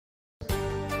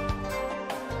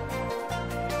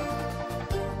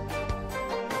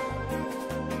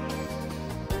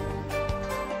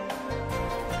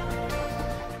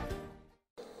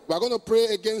We are going to pray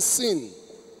against sin.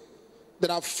 There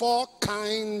are 4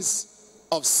 kinds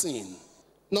of sin.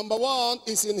 Number 1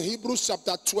 is in Hebrews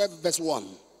chapter 12 verse 1.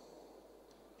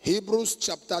 Hebrews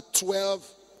chapter 12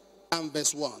 and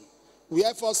verse 1. We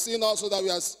have foreseen also that we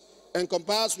are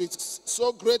encompassed with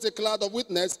so great a cloud of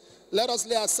witness. Let us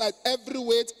lay aside every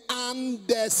weight and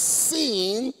the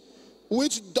sin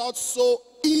which doth so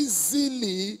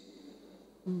easily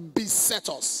beset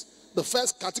us. The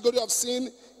first category of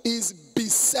sin is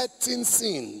besetting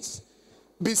sins.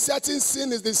 Besetting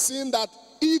sin is the sin that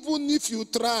even if you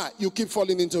try, you keep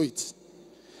falling into it.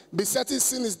 Besetting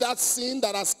sin is that sin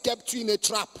that has kept you in a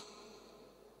trap.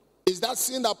 It's that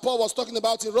sin that Paul was talking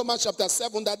about in Romans chapter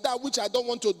 7, that which I don't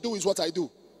want to do is what I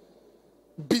do.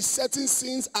 Besetting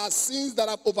sins are sins that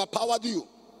have overpowered you.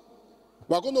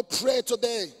 We're going to pray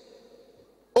today.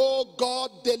 Oh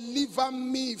God, deliver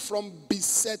me from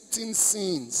besetting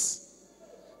sins.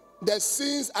 The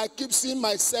sins I keep seeing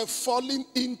myself falling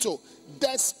into,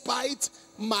 despite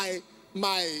my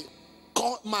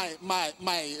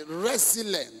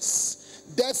resilience,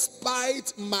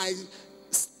 despite my,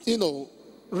 seeming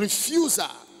refuser.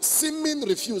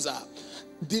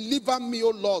 Deliver me, oh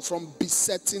Lord, from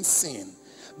besetting sin.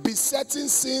 Besetting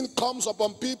sin comes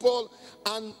upon people,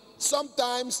 and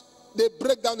sometimes they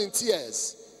break down in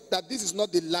tears that this is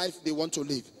not the life they want to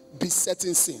live.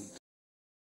 Besetting sin.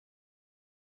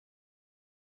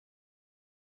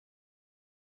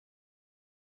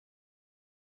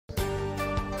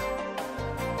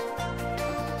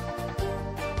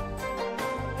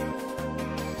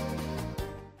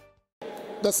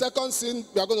 The second sin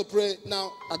we are going to pray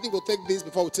now, I think we'll take this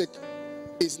before we take,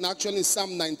 is actually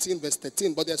Psalm 19 verse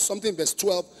 13, but there's something verse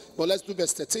 12, but let's do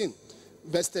verse 13.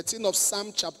 Verse 13 of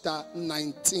Psalm chapter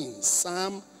 19.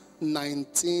 Psalm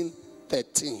 19,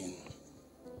 13.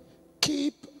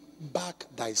 Keep back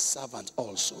thy servant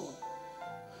also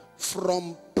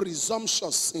from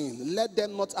presumptuous sin. Let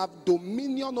them not have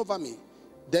dominion over me.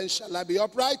 Then shall I be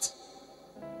upright,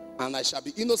 and I shall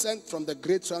be innocent from the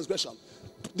great transgression.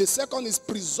 The second is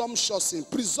presumptuous sin.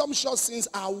 Presumptuous sins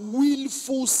are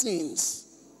willful sins.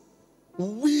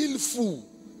 Willful,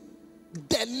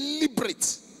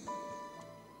 deliberate.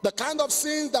 The kind of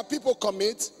sins that people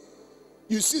commit.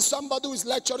 You see somebody who is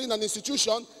lecturing in an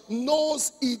institution,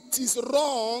 knows it is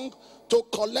wrong to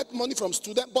collect money from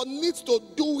students, but needs to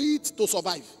do it to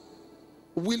survive.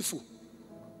 Willful.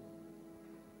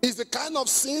 It's the kind of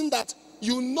sin that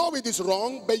you know it is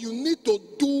wrong, but you need to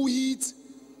do it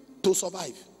to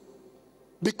survive.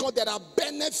 Because there are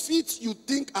benefits you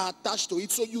think are attached to it,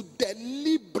 so you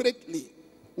deliberately,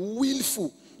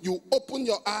 willful, you open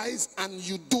your eyes and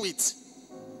you do it.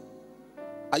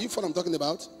 Are you what I'm talking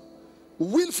about?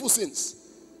 Willful sins.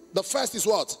 The first is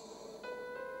what?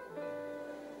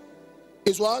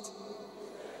 Is what?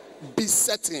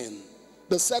 Besetting.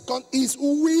 The second is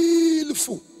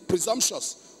willful,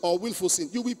 presumptuous, or willful sin.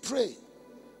 You will pray.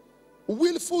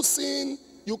 Willful sin,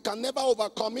 you can never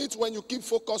overcome it when you keep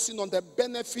focusing on the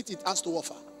benefit it has to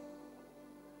offer.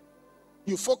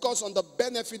 You focus on the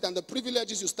benefit and the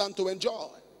privileges you stand to enjoy.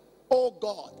 Oh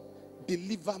God,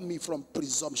 deliver me from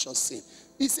presumptuous sin.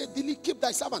 He said, keep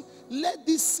thy servant. Let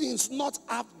these sins not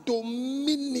have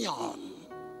dominion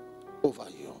over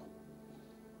you.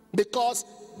 Because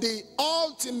the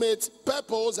ultimate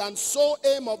purpose and sole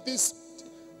aim of this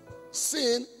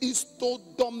sin is to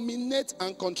dominate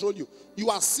and control you. You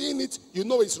are seeing it, you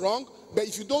know it's wrong, but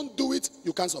if you don't do it,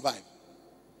 you can't survive.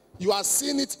 You are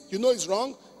seeing it, you know it's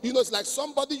wrong. You know it's like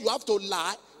somebody, you have to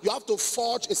lie, you have to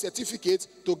forge a certificate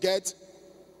to get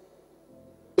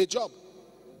a job.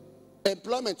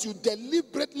 Employment, you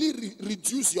deliberately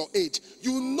reduce your age.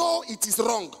 You know it is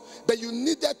wrong, but you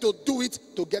needed to do it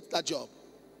to get that job.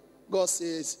 God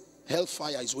says,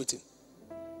 hellfire is waiting.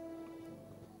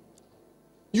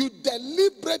 You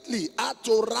deliberately had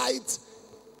to write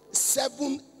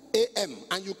 7 a.m.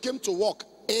 and you came to work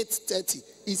 8:30.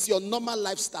 It's your normal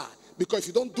lifestyle. Because if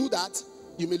you don't do that,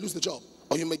 you may lose the job.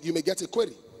 Or you may get a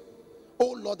query.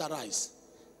 Oh Lord, arise.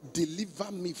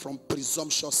 Deliver me from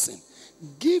presumptuous sin.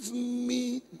 Give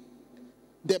me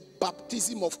the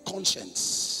baptism of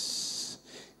conscience.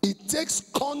 It takes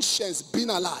conscience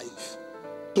being alive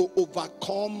to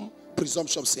overcome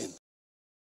presumptuous sin.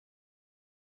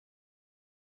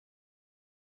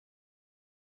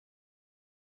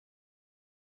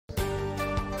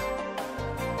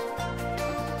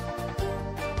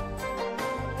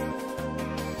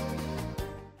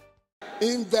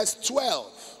 In verse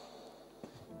 12,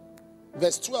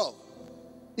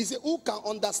 he said, who can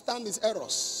understand his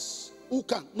errors? Who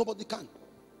can? Nobody can.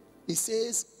 He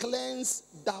says, cleanse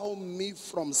thou me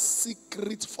from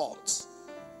secret faults.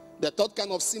 The third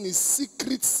kind of sin is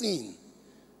secret sin.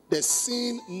 The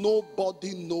sin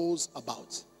nobody knows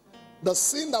about. The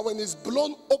sin that when it's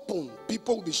blown open,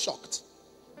 people will be shocked.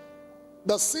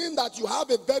 The sin that you have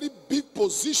a very big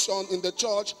position in the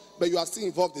church, but you are still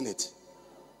involved in it.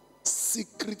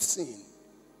 Secret sin.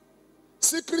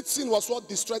 Secret sin was what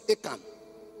destroyed Achan.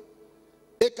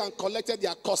 Achan collected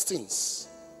their costings.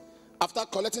 After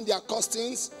collecting their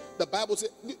costings, the Bible says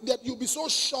that you'll be so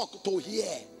shocked to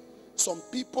hear some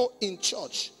people in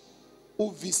church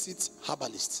who visit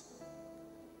herbalists.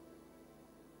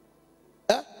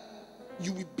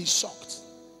 You will be shocked.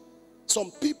 Some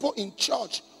people in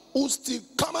church who still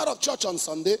come out of church on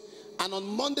Sunday, and on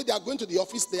Monday they are going to the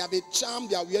office, they have a charm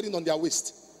they are wearing on their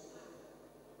waist.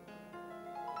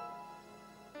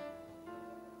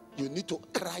 You need to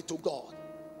cry to God,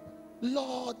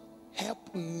 Lord,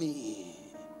 help me.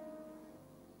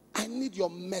 I need your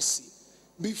mercy.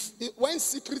 When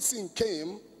secret sin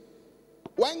came,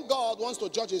 when God wants to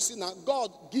judge a sinner,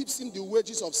 God gives him the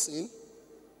wages of sin,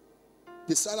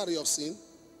 the salary of sin.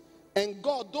 And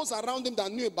God, those around him that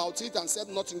knew about it and said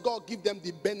nothing, God give them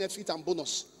the benefit and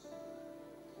bonus.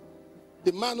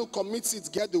 The man who commits it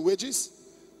get the wages.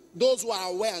 Those who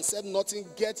are aware and said nothing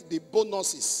get the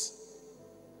bonuses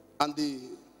and the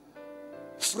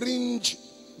fringe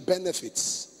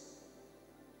benefits.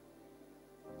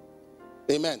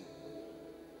 Amen.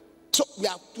 So we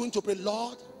are going to pray,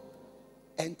 Lord,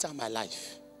 enter my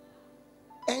life.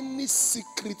 Any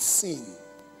secret sin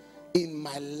in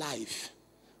my life,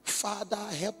 Father,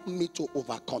 help me to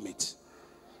overcome it.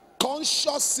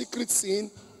 Conscious secret sin,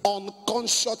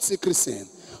 unconscious secret sin.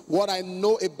 What I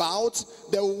know about,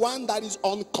 the one that is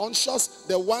unconscious,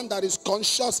 the one that is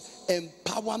conscious,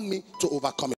 empower me to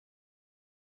overcome it.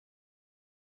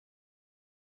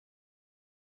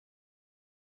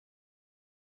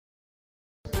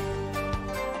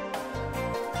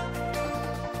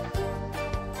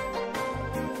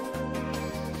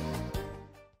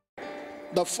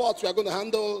 The fourth we are going to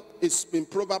handle is in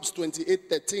Proverbs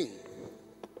 28:13.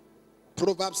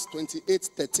 Proverbs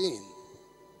 28:13.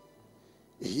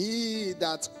 He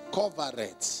that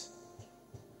covereth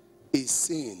his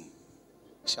sin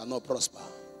shall not prosper,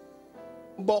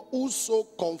 but whoso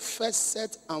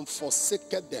confesseth and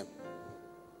forsaketh them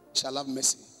shall have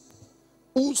mercy.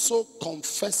 Whoso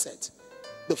confesseth.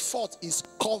 The fourth is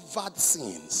covered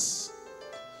sins.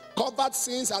 Covered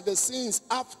sins are the sins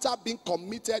after being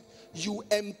committed, you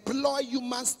employ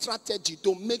human strategy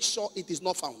to make sure it is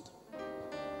not found.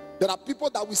 There are people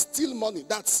that will steal money,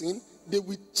 that's sin. They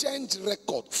will change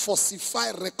record,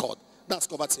 falsify record. That's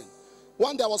covered sin.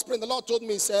 One day I was praying, the Lord told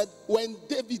me, he said, when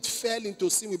David fell into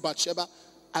sin with Bathsheba,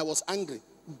 I was angry.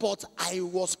 But I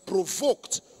was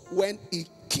provoked when he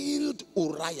killed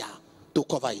Uriah to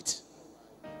cover it.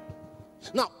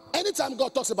 Now, anytime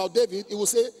God talks about David, he will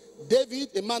say, David,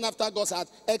 a man after God's heart,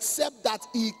 except that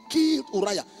he killed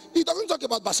Uriah. He doesn't talk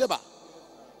about Bathsheba.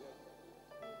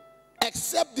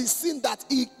 Except the sin that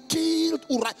he killed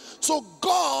Uriah. So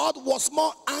God was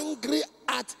more angry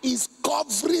at his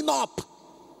covering up.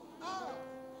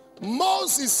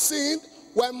 Moses sinned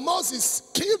when Moses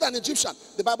killed an Egyptian.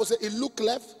 The Bible says he looked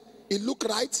left, he looked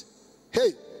right,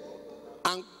 hey,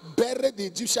 and buried the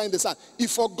Egyptian in the sand. He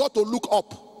forgot to look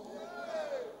up.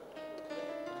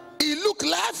 He looked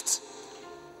left,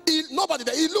 nobody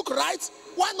there. He looked right,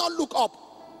 why not look up?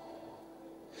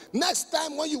 Next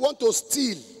time when you want to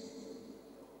steal,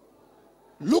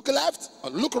 look left, or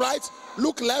look right,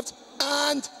 look left,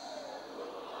 and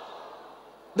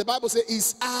the Bible says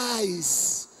his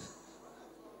eyes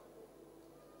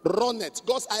run it.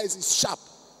 God's eyes is sharp.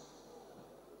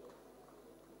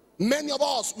 Many of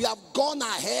us, we have gone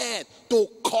ahead to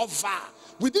cover.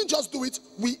 We didn't just do it,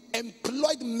 we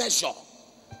employed measure.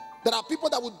 There are people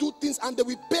that will do things and they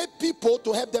will pay people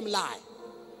to help them lie.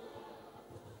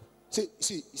 See,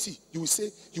 you will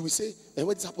say, and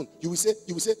when this happened, you will say,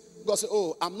 God said,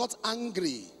 oh, I'm not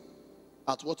angry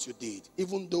at what you did,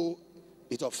 even though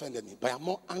it offended me. But I'm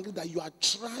more angry that you are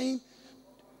trying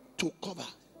to cover.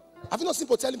 Have you not seen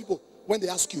people telling people, when they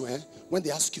ask you,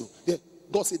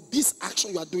 God said, this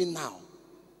action you are doing now,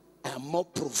 I am more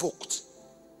provoked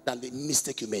than the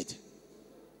mistake you made.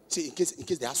 See, in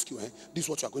case they ask you, this is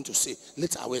what you are going to say.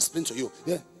 Later I will explain to you.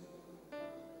 Yeah.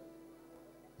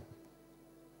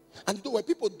 And when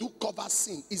people do cover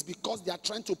sin, it's because they are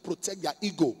trying to protect their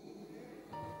ego.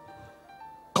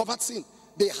 Covered sin.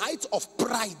 The height of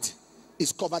pride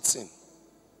is covered sin.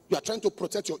 You are trying to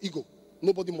protect your ego.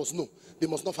 Nobody must know. They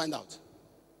must not find out.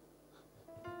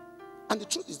 And the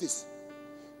truth is this.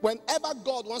 Whenever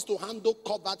God wants to handle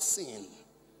covered sin,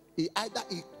 either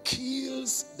he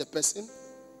kills the person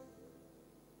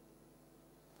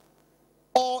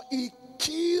he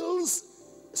kills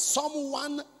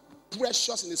someone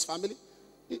precious in his family,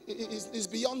 it's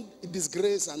beyond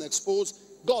disgrace and expose.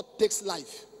 God takes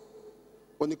life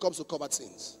when it comes to covered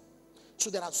sins. So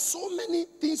there are so many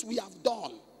things we have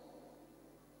done.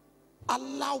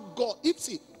 Allow God. If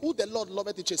see, who the Lord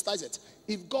loveth, he chastises.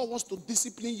 If God wants to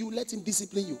discipline you, let him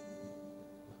discipline you.